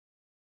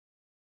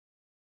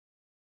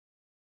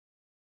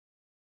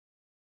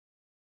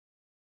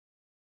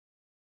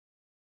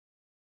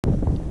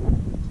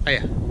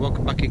Hiya,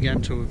 welcome back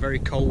again to a very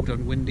cold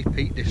and windy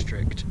Peak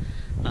District.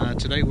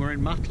 Today we're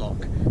in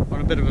Matlock. We're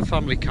on a bit of a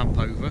family camp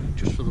over,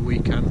 just for the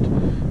weekend.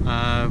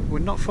 We're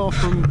not far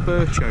from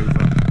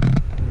Birchover.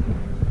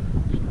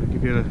 I'll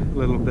give you a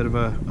little bit of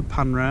a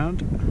pan round.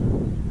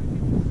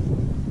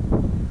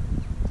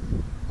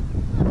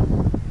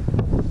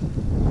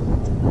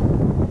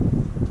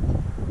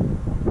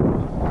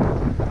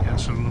 Get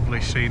some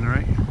lovely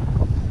scenery.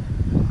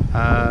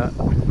 A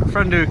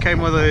friend who came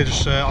with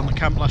us on the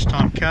camp last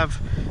time, Kev,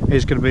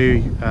 is going to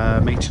be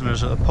meeting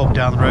us at a pub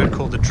down the road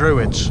called the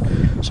Druids.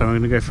 So we're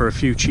going to go for a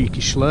few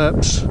cheeky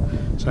slurps.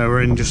 So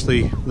we're in just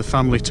the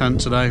family tent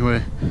today.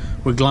 We're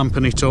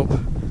glamping it up.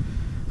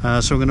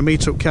 So we're going to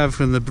meet up Kev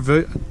in the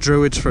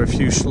Druids for a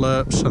few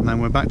slurps, and then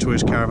we're back to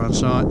his caravan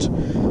site.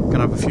 Going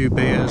to have a few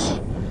beers,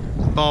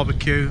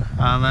 barbecue,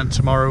 and then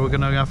tomorrow we're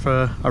going to have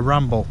a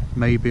ramble,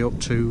 maybe up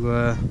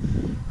to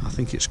I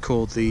think it's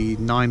called the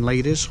 9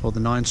 Ladies or the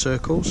 9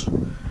 Circles.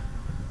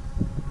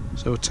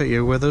 So we'll take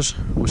you with us.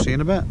 We'll see you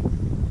in a bit.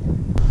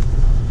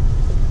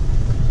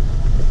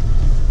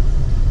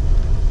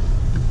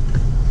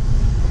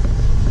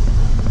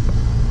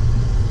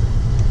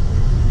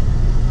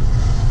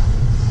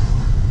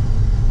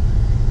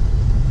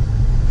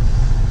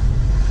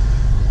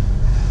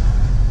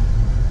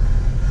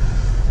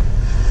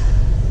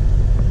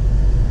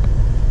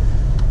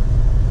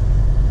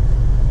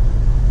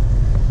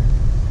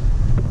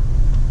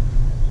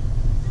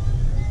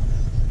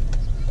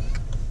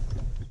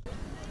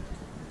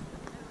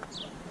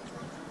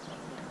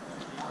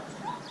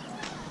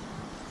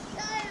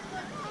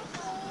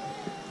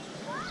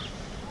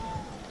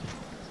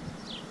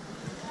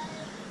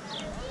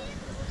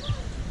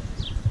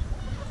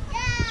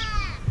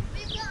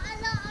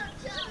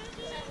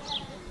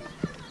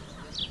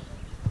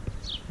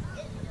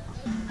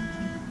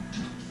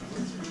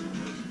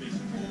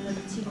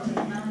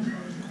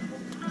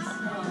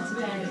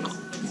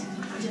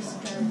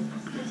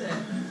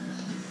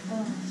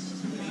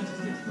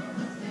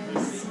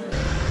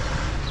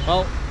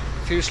 Well,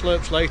 a few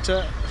slurps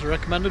later, it's a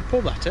recommended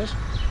pub, that is.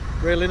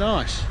 Really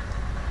nice.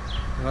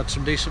 We've had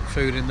some decent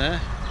food in there.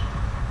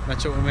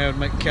 Met up with my old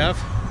mate Kev,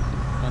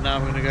 and now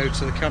we're going to go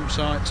to the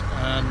campsite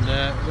and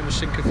we're going to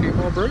sink a few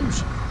more brews.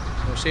 So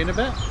we'll see you in a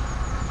bit.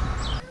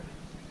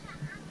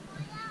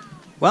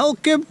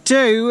 Welcome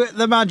to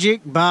the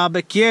Magic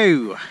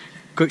Barbecue.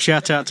 Quick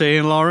shout out to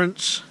Ian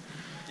Lawrence.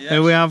 Yes.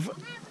 Here we have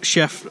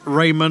Chef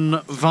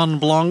Raymond Van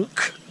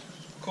Blanc.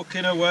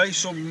 Cooking away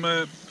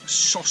some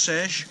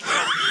sausage.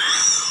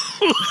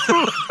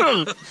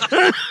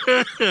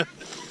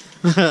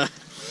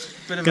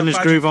 Gonna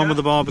groove on with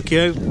the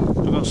barbecue.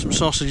 We've got some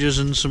sausages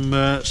and some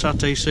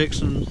satay sticks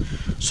and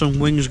some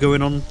wings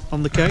going on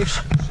the case.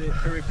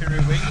 Piri piri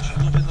wings,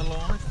 loving the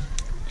life.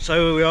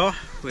 So here we are.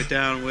 We're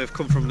down. We've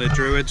come from the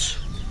Druids.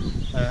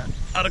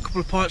 Had a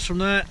couple of pints from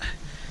there,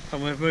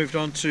 and we've moved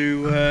on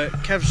to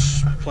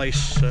Kev's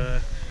place.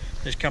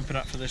 He's camping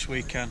out for this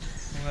weekend.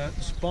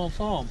 It's Barn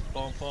Farm,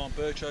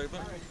 Birchover.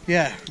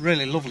 Yeah,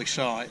 really lovely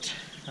site.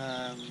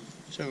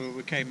 So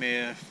we came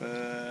here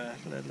for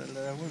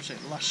what was it,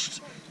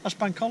 last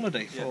bank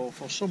holiday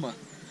for summer,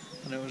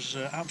 and it was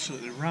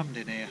absolutely rammed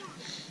in here.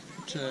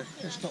 But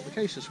it's not the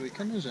case this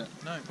weekend, is it?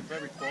 No,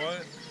 very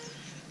quiet.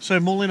 So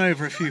mulling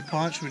over a few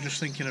pints, we're just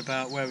thinking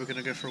about where we're going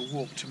to go for a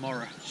walk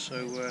tomorrow.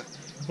 So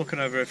looking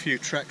over a few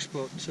treks,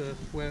 but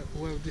where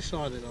we've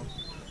decided on.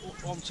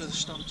 On to the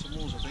Stanton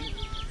Walls, I think.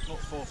 Not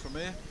far from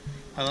here.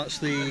 And that's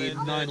the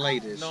 9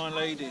 Ladies. 9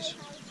 Ladies.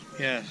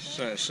 Yeah,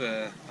 so it's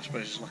I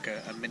suppose it's like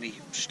a mini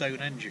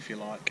Stonehenge, if you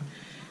like.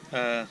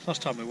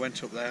 Last time we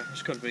went up there,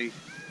 it's got to be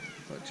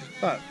just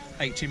about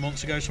 18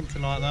 months ago,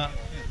 something like that.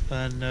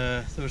 Yeah. And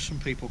there were some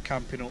people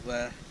camping up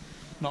there,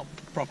 not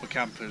proper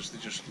campers, they're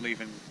just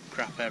leaving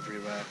crap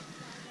everywhere.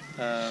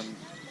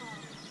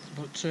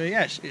 But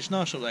yes, it's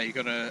nice up there. You've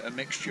got a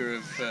mixture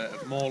of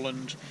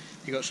moorland.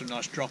 You've got some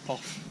nice drop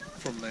off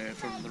from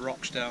the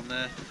rocks down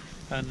there,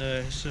 and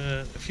it's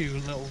a few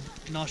little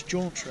nice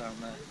jaunts around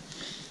there.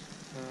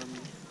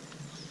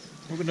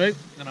 What we're going to do,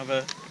 we're going to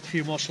have a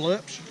few more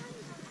slurps. A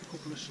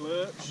couple of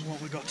slurps. And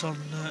what we got on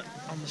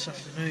this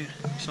afternoon.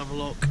 Let's have a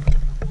look.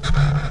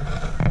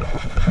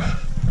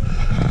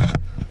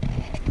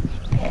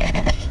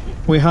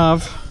 We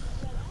have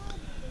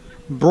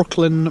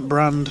Brooklyn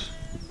brand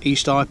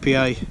East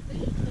IPA,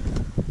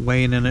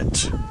 weighing in at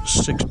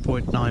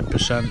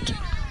 6.9%.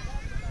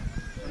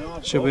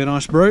 Should be a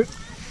nice brew.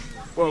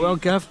 Well,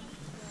 Kev.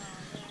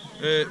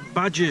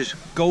 Badgers,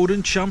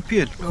 Golden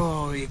Champion.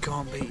 Oh, you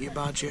can't beat your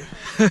Badger.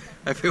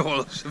 Everyone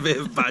loves a bit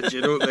of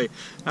Badger, don't they?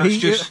 That's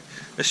just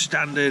a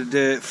standard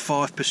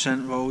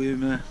 5% volume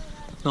there.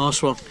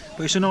 Nice one.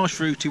 But it's a nice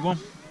fruity one.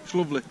 It's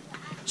lovely.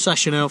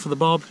 Session ale for the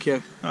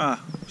barbecue.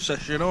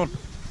 Session on.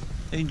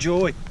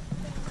 Enjoy.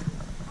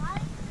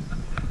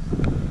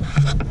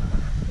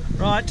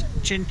 Right,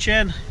 chin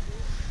chin.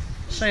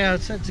 Say, I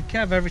said to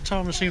Kev, every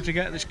time I seem to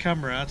get this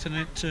camera out and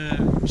it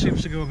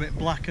seems to go a bit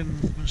black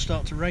and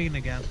start to rain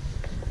again.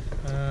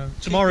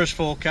 Tomorrow's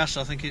forecast,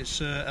 I think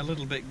it's a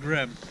little bit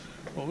grim,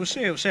 Well, we'll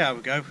see how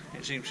we go.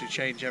 It seems to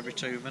change every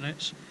 2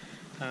 minutes.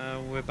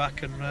 We're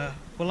back and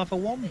we'll have a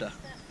wander.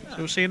 So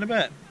we'll see you in a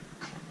bit.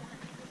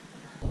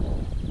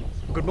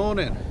 Good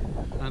morning,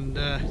 and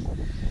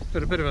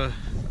got a bit of a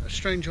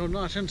strange old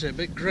night, isn't it? A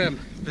bit grim.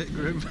 I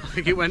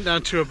think it went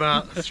down to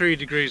about 3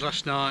 degrees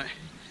last night.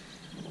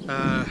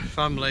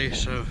 Family,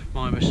 so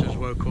my missus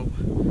woke up,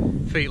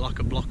 feet like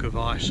a block of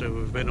ice, so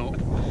we've been up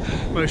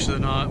most of the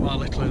night. My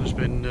little one's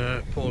been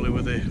poorly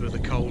with the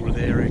cold, with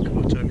the earache,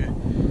 what have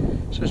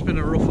you. So it's been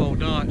a rough old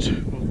night,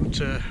 but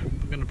we're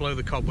going to blow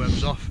the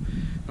cobwebs off.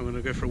 I'm going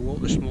to go for a walk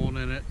this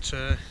morning at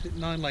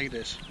 9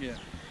 ladies. Yeah,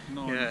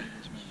 9 yeah. ladies,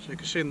 So you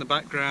can see in the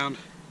background,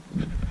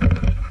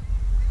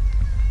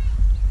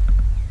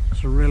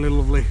 it's a really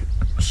lovely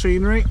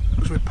scenery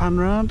as we pan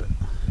round.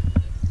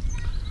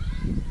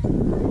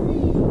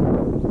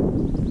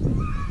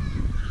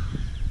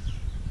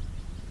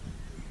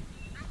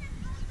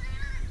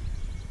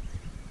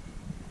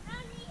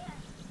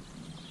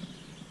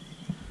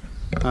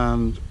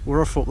 And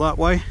we're off up that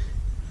way,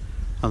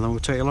 and then we'll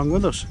take you along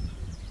with us.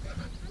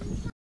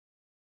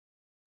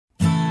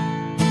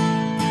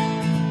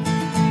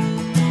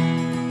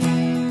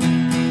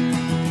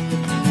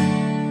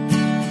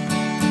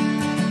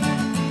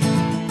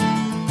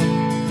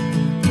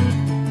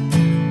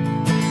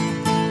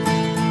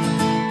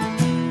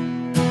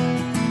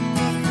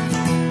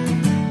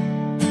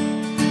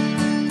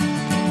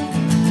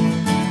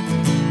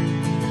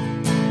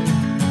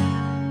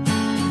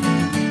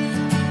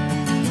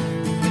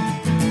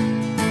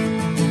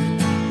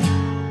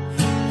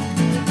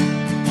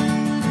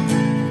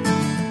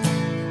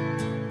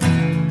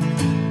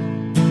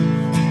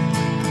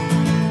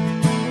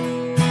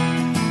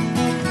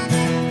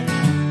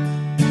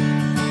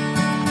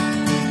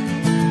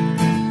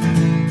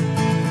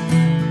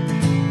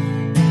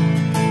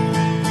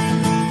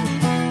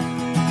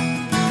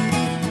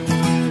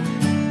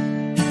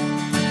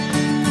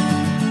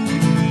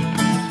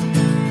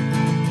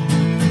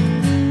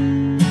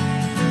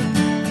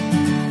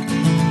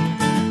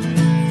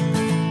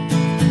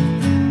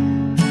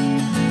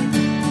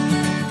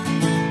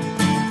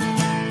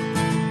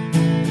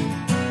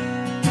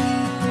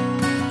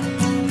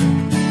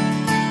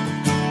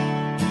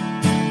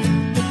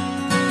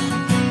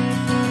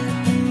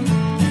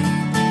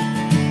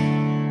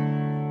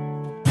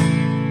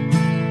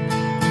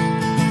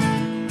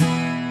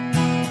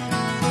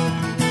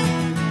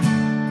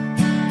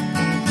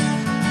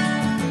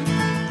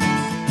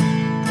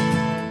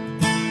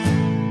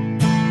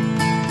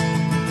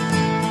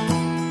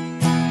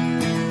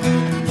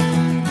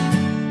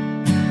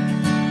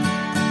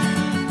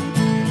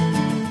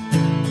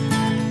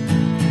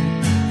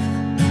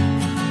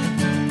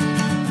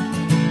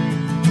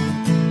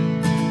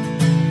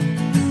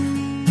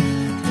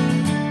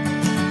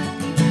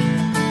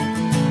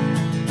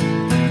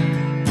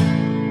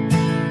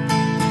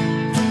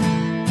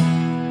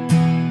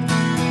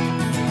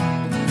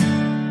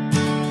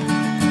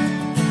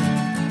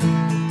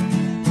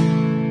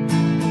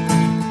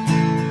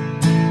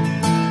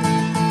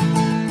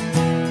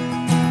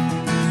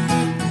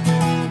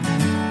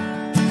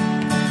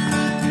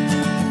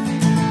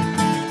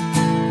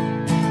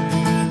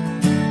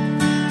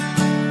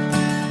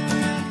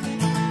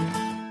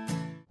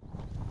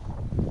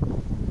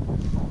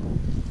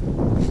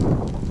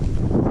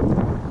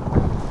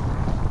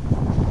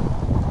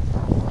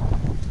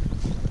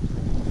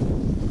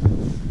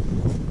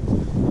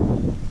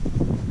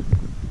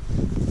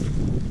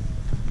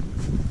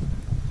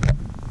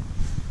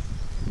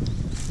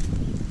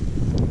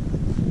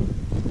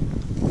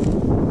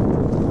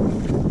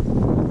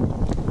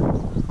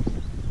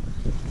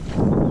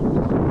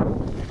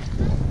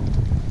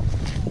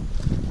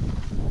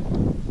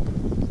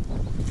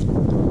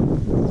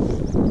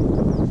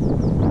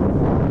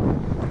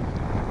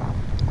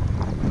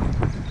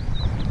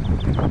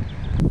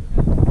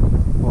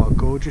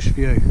 Gorgeous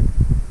view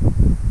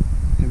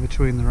in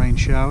between the rain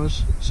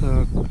showers.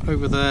 So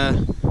over there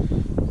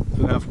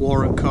we have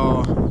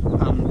Warwickcar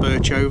and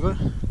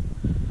Birchover.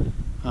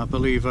 I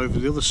believe over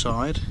the other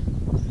side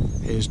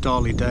is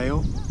Darley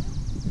Dale,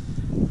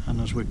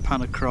 and as we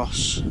pan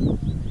across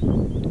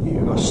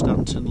you've got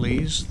Stanton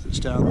Lees that's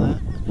down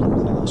there. I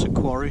think that's a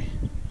quarry,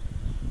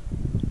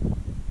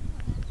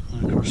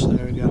 and across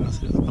there again I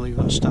believe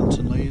that's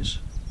Stanton Lees.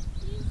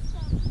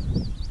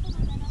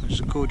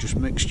 It's a gorgeous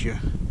mixture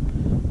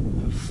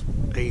of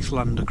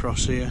heathland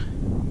across here,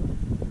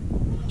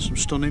 and some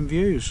stunning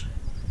views.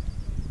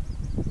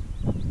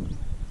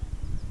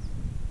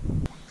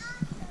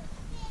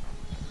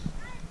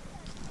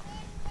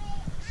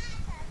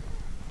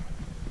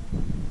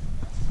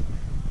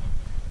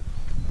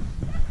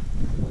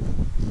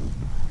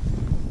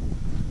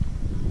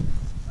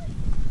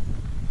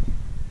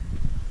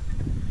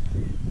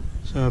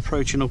 So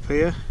approaching up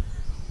here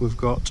we've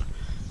got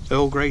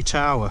Earl Grey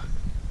Tower.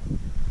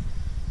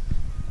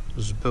 It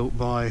was built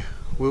by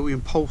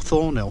William Pole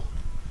Thornhill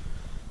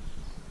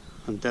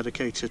and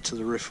dedicated to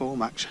the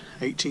Reform Act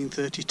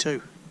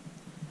 1832.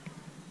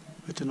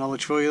 Bit of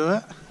knowledge for you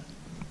there.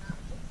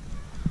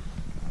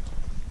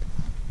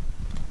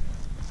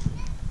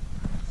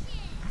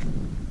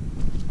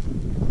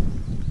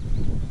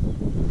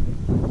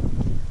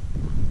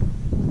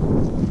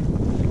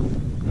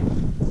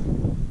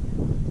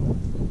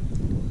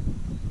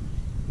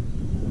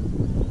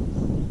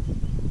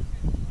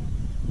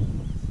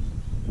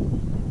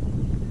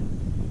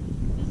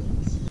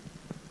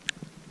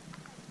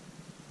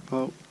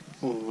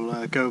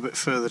 go a bit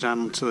further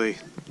down to the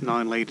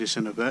Nine Ladies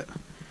in a bit,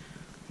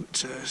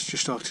 but it's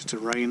just started to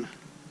rain,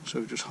 so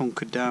we've just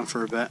hunkered down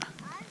for a bit.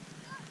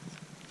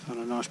 Found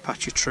a nice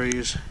patch of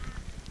trees.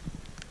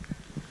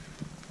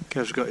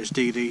 Kev's got his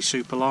DD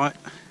Super Light,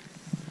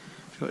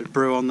 he's got his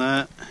brew on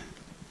there,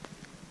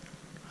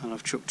 and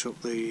I've chucked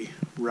up the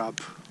Rab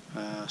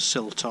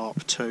sill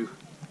tarp too,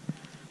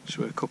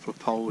 so with a couple of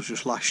poles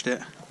just lashed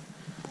it.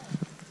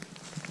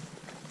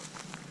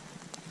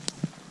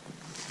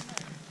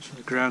 So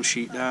the ground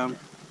sheet down,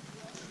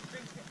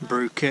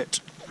 brew kit,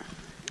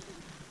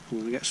 I'm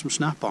going to get some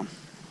snap on.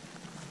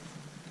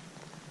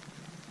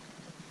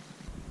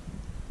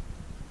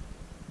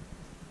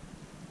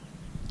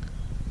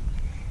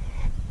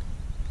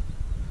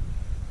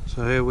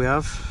 So here we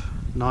have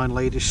Nine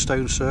Ladies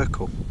Stone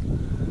Circle.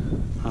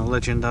 And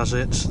legend has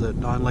it that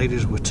 9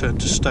 ladies were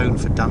turned to stone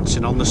for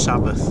dancing on the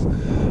Sabbath,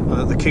 and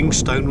that the king's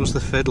stone was the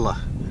fiddler.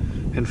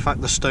 In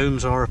fact, the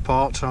stones are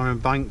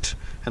embanked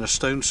in a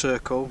stone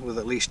circle with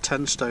at least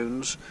 10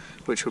 stones,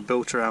 which were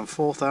built around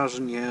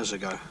 4,000 years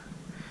ago.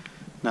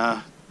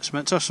 Now, it's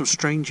meant to have some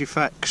strange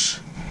effects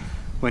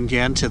when you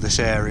enter this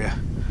area,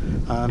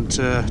 and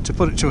to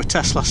put it to a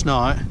test last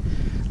night,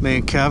 me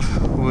and Kev,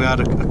 we had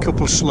a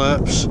couple of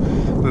slurps,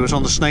 we was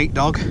on the snake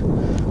dog,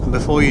 and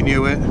before you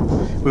knew it,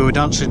 we were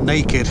dancing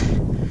naked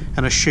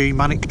in a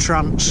shamanic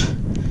trance.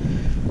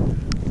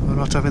 We're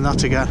not having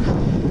that again.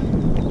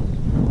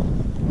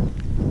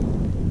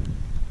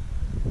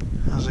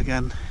 As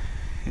again,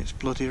 it's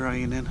bloody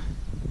raining.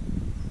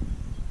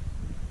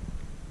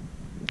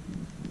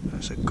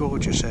 It's a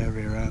gorgeous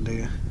area around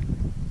here.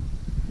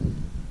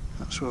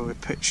 That's where we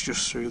pitched,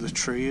 just through the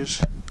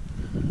trees,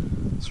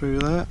 through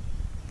there.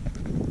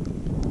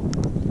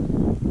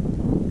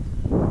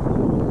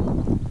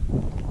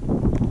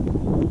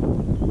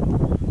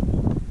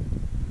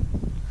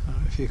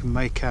 If you can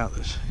make out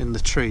this in the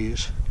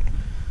trees.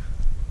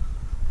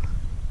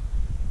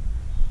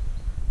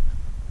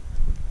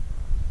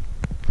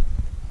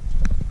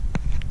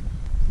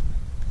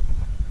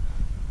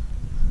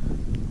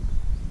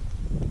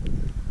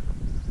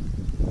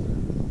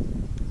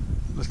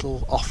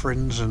 Little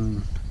offerings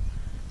and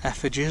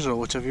effigies, or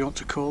whatever you want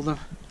to call them,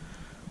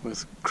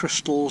 with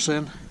crystals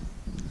in,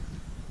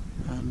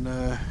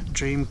 and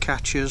dream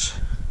catchers,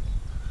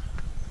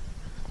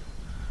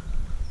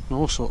 and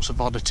all sorts of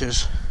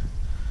oddities.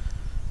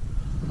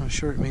 I'm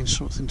sure it means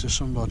something to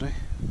somebody.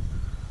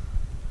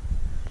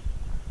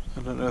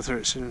 I don't know whether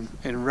it's in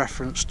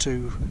reference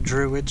to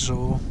druids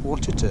or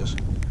what it is.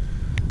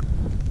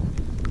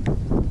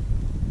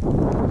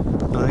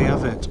 There you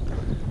have it.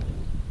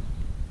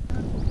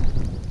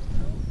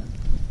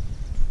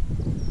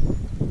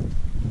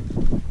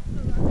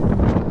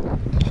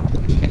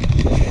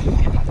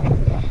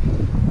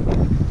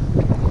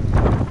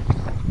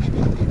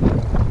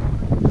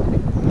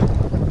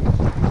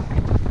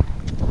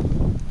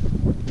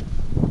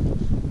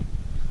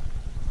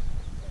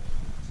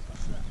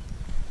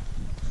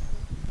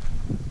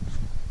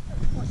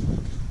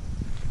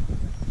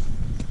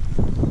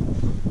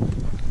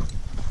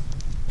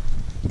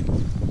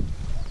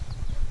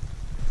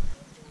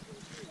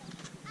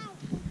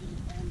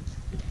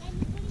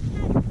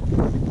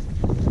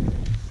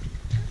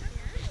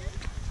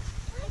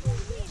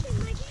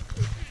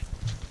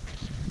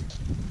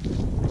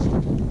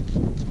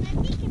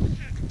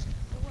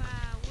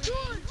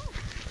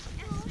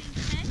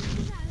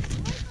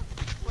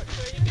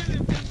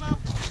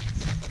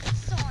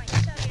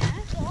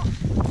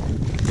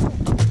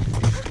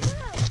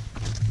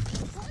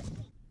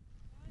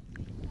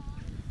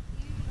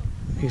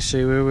 You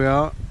see where we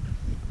are,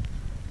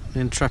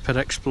 the intrepid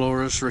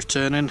explorers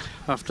returning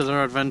after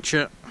their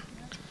adventure.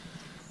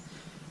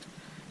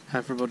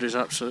 Everybody's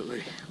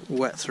absolutely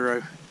wet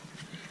through.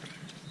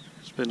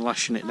 It's been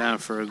lashing it down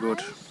for a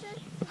good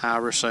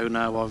hour or so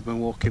now while I've been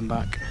walking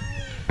back.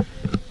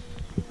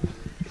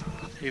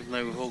 Even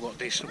though we've all got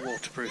decent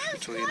waterproof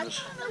between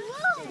us,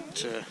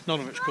 but none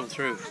of it's come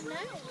through,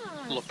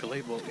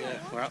 luckily, but yeah,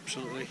 we're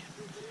absolutely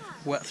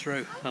wet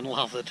through and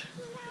lathered.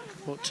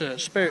 But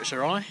spirits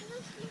are high,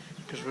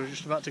 because we're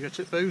just about to go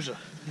to Boozer.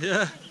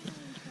 Yeah.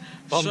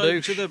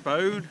 Soaked to the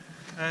bone.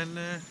 And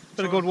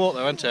been a good walk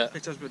though, hasn't it?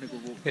 It has been a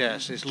good walk.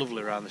 Yes, it's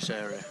lovely around this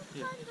area.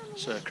 Yeah.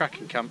 It's a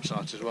cracking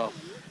campsite as well.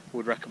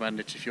 Would recommend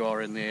it if you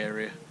are in the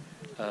area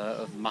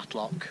of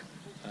Matlock.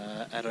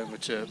 Head over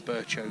to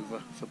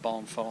Birchover for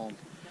Barn Farm,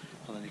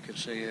 and then you can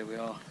see here we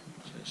are.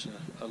 So it's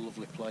a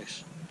lovely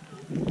place.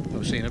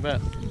 I've seen a bit.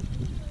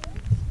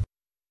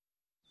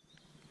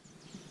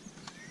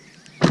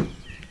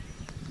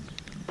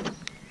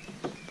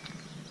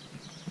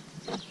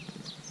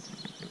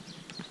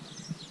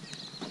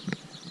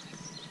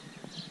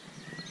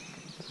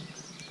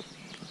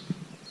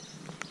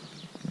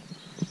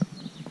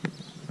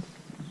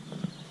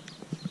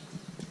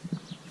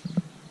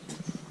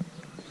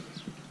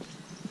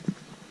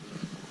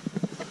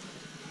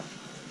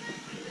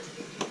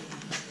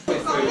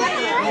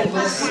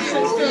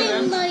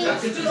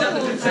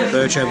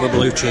 Birchover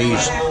blue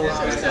cheese.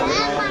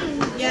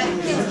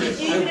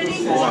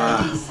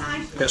 Wow.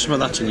 Get some of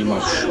that in your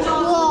mush.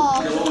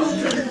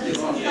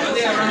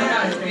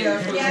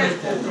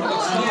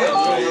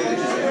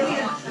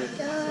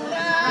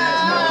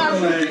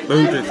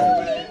 Beautiful.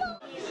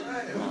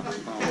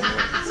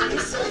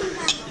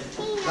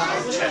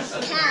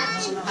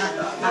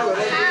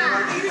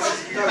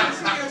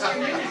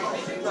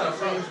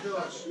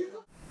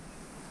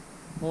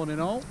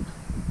 Morning all.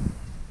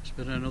 It's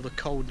been another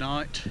cold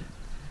night.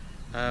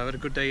 We had a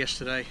good day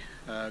yesterday.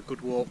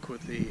 Good walk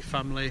with the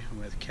family and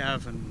with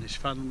Kev and his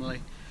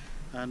family,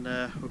 and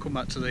we come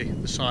back to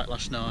the site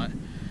last night,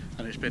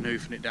 and it's been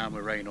hoofing it down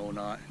with rain all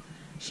night.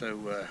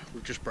 So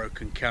we've just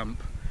broken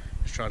camp,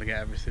 just trying to get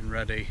everything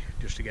ready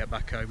just to get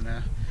back home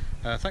now.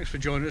 Thanks for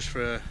joining us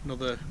for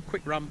another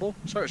quick ramble.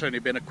 So it's only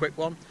been a quick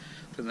one.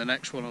 I think the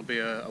next one will be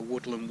a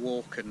woodland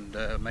walk and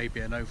maybe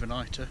an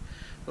overnighter.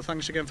 But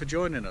thanks again for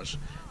joining us.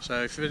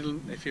 So if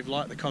you've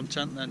liked the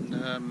content,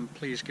 then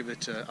please give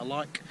it a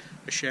like,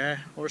 a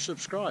share or a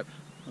subscribe.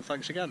 And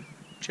thanks again.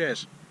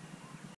 Cheers.